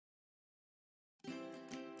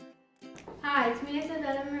Hi, it's me,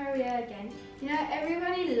 Isabella Maria again. You know,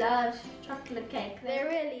 everybody loves chocolate cake. They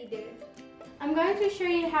really do. I'm going to show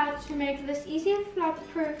you how to make this easy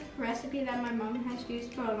flop-proof recipe that my mom has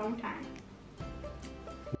used for a long time.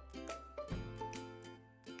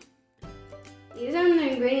 These are the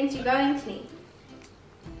ingredients you're going to need.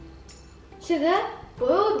 Sugar,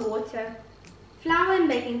 boiled water, flour and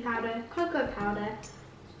baking powder, cocoa powder,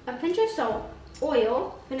 a pinch of salt,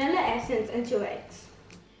 oil, vanilla essence and 2 eggs.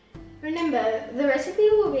 Remember, the recipe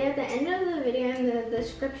will be at the end of the video in the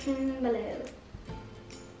description below.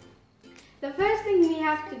 The first thing we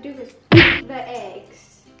have to do is beat the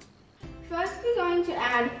eggs. First we're going to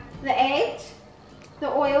add the eggs, the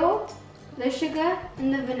oil, the sugar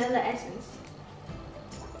and the vanilla essence.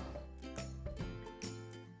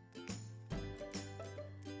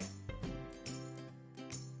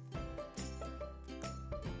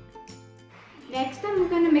 Next I'm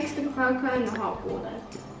going to mix the cocoa and the hot water.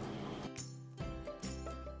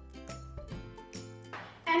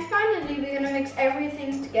 And finally we're going to mix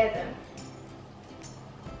everything together.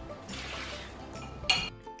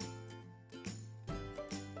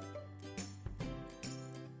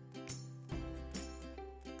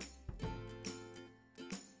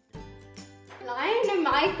 Line a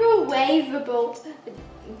microwaveable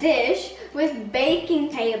dish with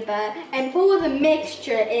baking paper and pour the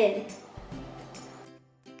mixture in.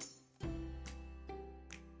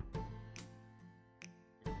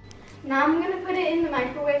 Now I'm going to put it in the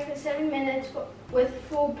microwave for 7 minutes with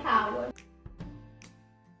full power.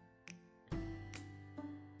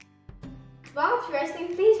 While it's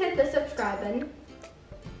resting, please hit the subscribe button.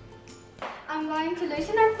 I'm going to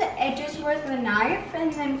loosen up the edges with a knife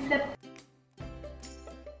and then flip.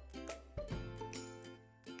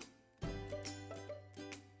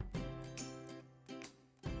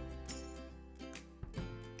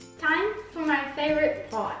 Time for my favorite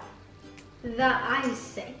part, the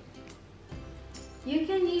icing. You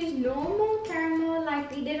can use normal caramel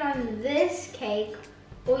like we did on this cake,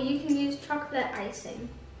 or you can use chocolate icing.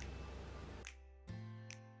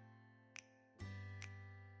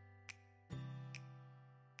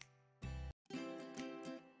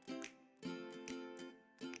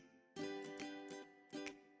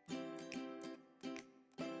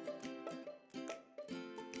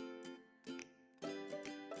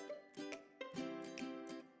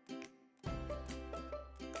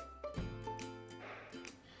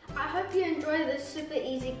 I hope you enjoy this super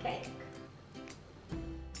easy cake.